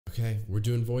Okay, we're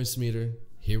doing VoiceMeeter.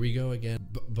 Here we go again.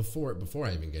 Before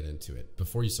I even get into it,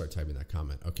 before you start typing that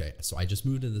comment, okay, so I just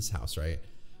moved into this house, right?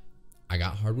 I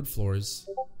got hardwood floors,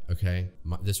 okay?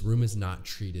 This room is not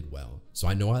treated well. So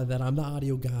I know that I'm the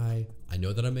audio guy. I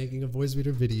know that I'm making a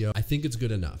VoiceMeeter video. I think it's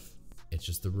good enough. It's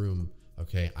just the room,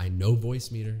 okay? I know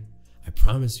VoiceMeeter. I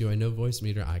promise you I know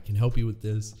VoiceMeeter. I can help you with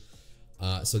this.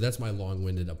 So that's my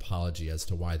long-winded apology as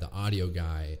to why the audio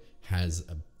guy has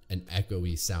an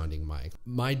echoey sounding mic.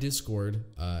 My Discord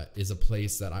is a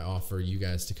place that I offer you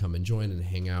guys to come and join and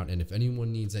hang out. And if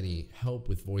anyone needs any help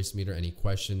with VoiceMeeter, any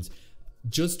questions,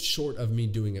 just short of me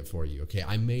doing it for you, okay?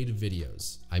 I made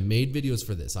videos. I made videos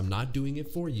for this. I'm not doing it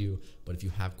for you, but if you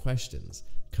have questions,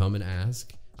 come and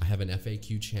ask. I have an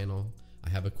FAQ channel. I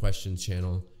have a questions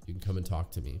channel. You can come and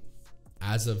talk to me.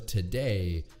 As of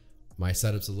today, my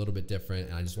setup's a little bit different,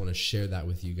 and I just want to share that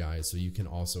with you guys so you can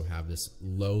also have this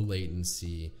low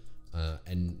latency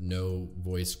and no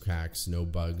voice cracks, no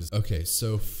bugs. Okay,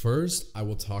 so first I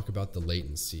will talk about the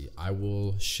latency. I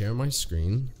will share my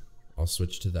screen. I'll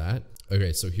switch to that.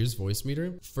 Okay, so here's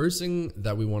VoiceMeeter. First thing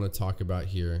that we want to talk about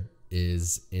here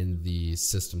is in the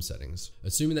system settings.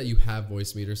 Assuming that you have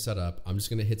VoiceMeeter set up, I'm just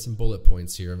going to hit some bullet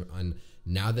points here on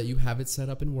now that you have it set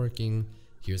up and working.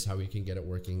 Here's how we can get it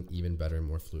working even better and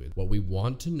more fluid. What we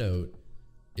want to note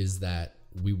is that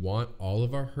we want all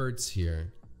of our hertz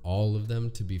here, all of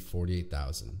them to be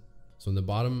 48,000. So in the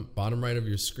bottom right of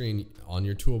your screen on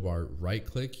your toolbar, right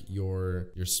click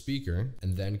your speaker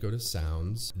and then go to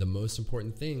sounds. The most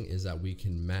important thing is that we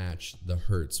can match the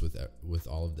hertz with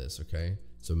all of this, okay?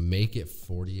 So make it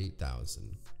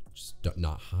 48,000, just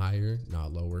not higher,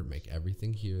 not lower. Make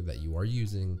everything here that you are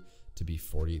using to be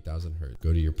 48,000 hertz.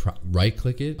 Go to your right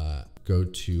click it, go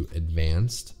to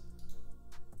advanced,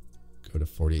 go to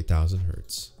 48,000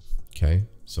 hertz. Okay,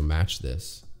 so match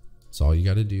this. That's all you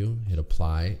got to do. Hit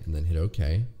apply and then hit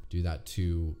OK. Do that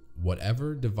to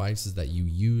whatever devices that you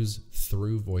use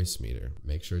through VoiceMeeter.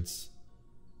 Make sure it's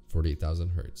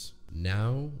 48,000 hertz.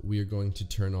 Now we are going to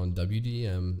turn on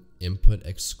WDM input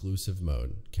exclusive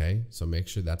mode. Okay, so make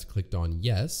sure that's clicked on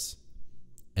yes.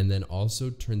 And then also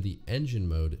turn the engine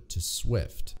mode to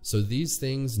Swift. So these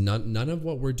things, none of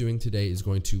what we're doing today is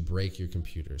going to break your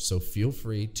computer. So feel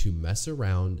free to mess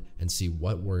around and see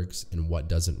what works and what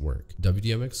doesn't work.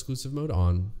 WDM exclusive mode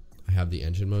on. I have the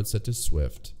engine mode set to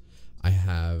Swift. I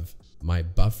have my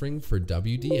buffering for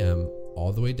WDM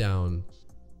all the way down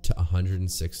to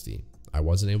 160. I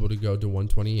wasn't able to go to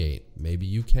 128. Maybe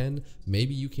you can,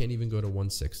 maybe you can't even go to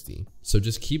 160. So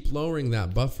just keep lowering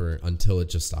that buffer until it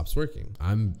just stops working.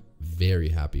 I'm very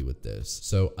happy with this.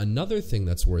 So another thing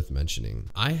that's worth mentioning,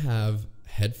 I have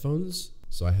headphones.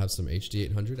 So I have some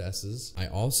HD 800Ss. I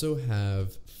also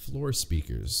have floor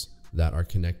speakers that are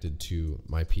connected to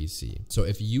my PC. So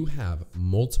if you have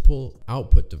multiple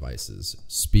output devices,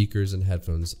 speakers and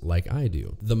headphones like I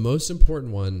do, the most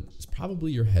important one is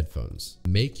probably your headphones.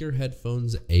 Make your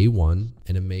headphones A1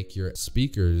 and make your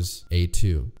speakers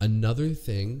A2. Another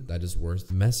thing that is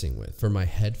worth messing with, for my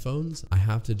headphones, I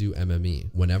have to do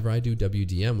MME. Whenever I do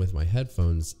WDM with my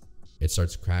headphones, it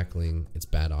starts crackling, it's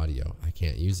bad audio, I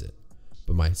can't use it.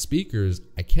 But my speakers,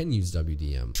 I can use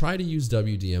WDM. Try to use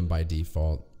WDM by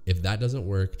default. If that doesn't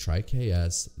work, try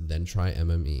KS, then try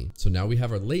MME. So now we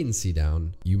have our latency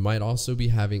down. You might also be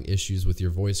having issues with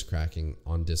your voice cracking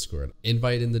on Discord.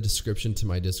 Invite in the description to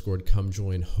my Discord, come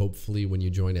join. Hopefully when you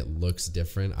join, it looks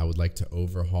different. I would like to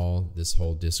overhaul this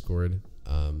whole Discord.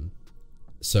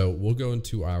 So we'll go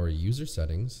into our user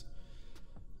settings,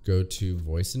 go to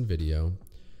voice and video.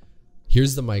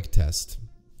 Here's the mic test.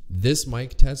 This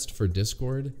mic test for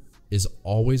Discord is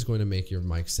always going to make your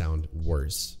mic sound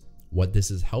worse. What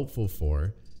this is helpful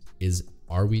for is,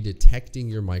 are we detecting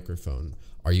your microphone?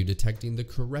 Are you detecting the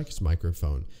correct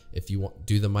microphone? If you want,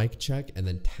 do the mic check and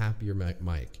then tap your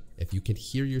mic. If you can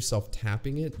hear yourself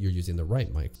tapping it, you're using the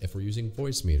right mic. If we're using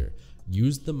VoiceMeeter,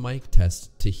 use the mic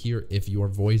test to hear if your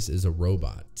voice is a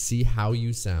robot. See how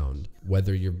you sound,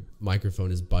 whether your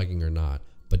microphone is bugging or not.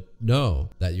 But know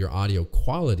that your audio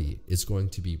quality is going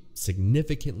to be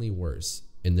significantly worse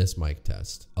in this mic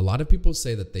test. A lot of people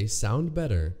say that they sound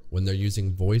better when they're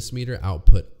using VoiceMeeter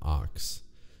output aux.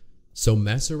 So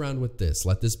mess around with this.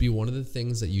 Let this be one of the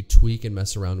things that you tweak and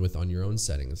mess around with on your own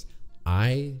settings.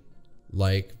 I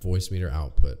like VoiceMeeter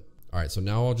output. All right, so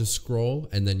now I'll just scroll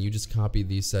and then you just copy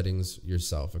these settings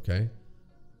yourself, okay?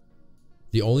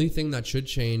 The only thing that should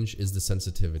change is the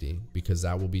sensitivity, because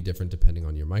that will be different depending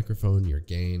on your microphone, your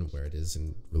gain, where it is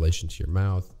in relation to your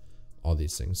mouth, all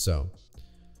these things. So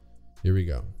here we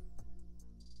go.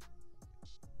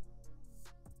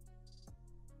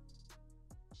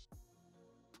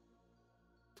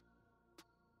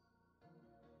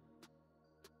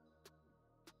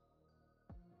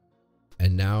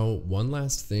 And now one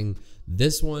last thing,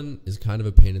 this one is kind of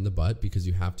a pain in the butt because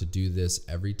you have to do this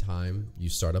every time you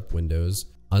start up Windows,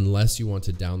 unless you want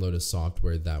to download a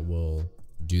software that will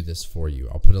do this for you.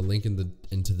 I'll put a link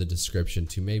into the description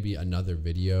to maybe another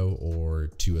video or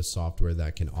to a software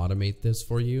that can automate this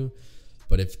for you.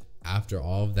 But if after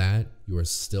all of that, you are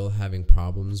still having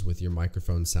problems with your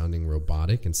microphone sounding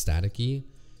robotic and staticky,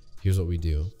 here's what we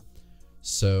do.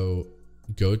 So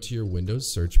go to your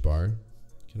Windows search bar.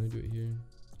 Can I do it here?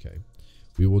 Okay.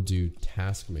 We will do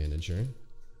Task Manager.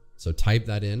 So type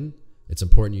that in. It's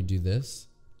important you do this.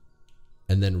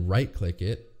 And then right click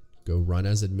it. Go Run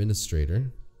as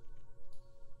Administrator.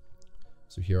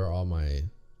 So here are all my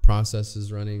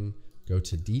processes running. Go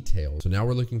to Details. So now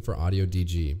we're looking for Audio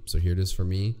DG. So here it is for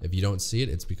me. If you don't see it,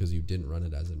 it's because you didn't run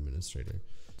it as administrator.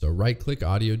 So right click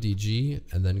Audio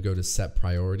DG and then go to Set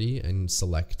Priority and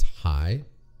select High.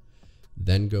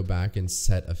 Then go back and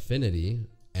set Affinity.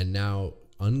 And now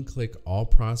unclick all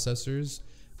processors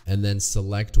and then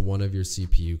select one of your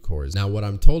CPU cores. Now what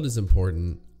I'm told is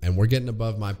important, and we're getting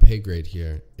above my pay grade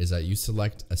here, is that you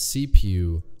select a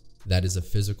CPU that is a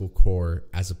physical core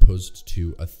as opposed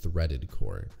to a threaded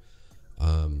core.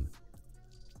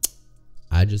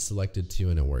 I just selected 2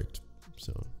 and it worked.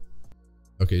 So,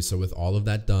 okay, so with all of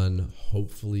that done,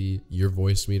 hopefully your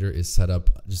VoiceMeeter is set up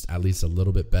just at least a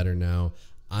little bit better now.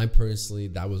 I personally,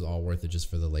 that was all worth it just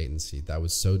for the latency. That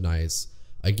was so nice.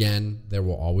 Again, there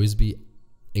will always be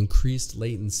increased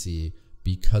latency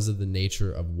because of the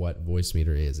nature of what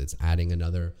VoiceMeeter is. It's adding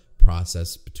another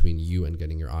process between you and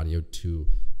getting your audio to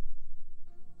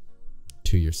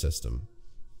your system.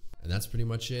 And that's pretty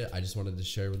much it. I just wanted to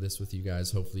share this with you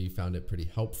guys. Hopefully you found it pretty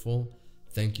helpful.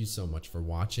 Thank you so much for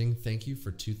watching. Thank you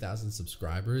for 2,000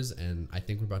 subscribers. And I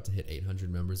think we're about to hit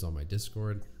 800 members on my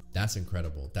Discord. That's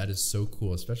incredible. That is so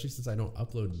cool, especially since I don't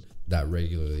upload that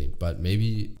regularly. But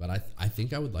I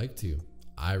think I would like to.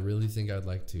 I really think I'd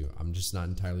like to. I'm just not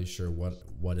entirely sure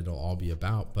what it'll all be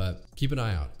about, but keep an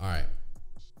eye out. All right.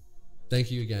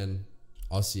 Thank you again.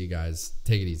 I'll see you guys.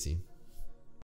 Take it easy.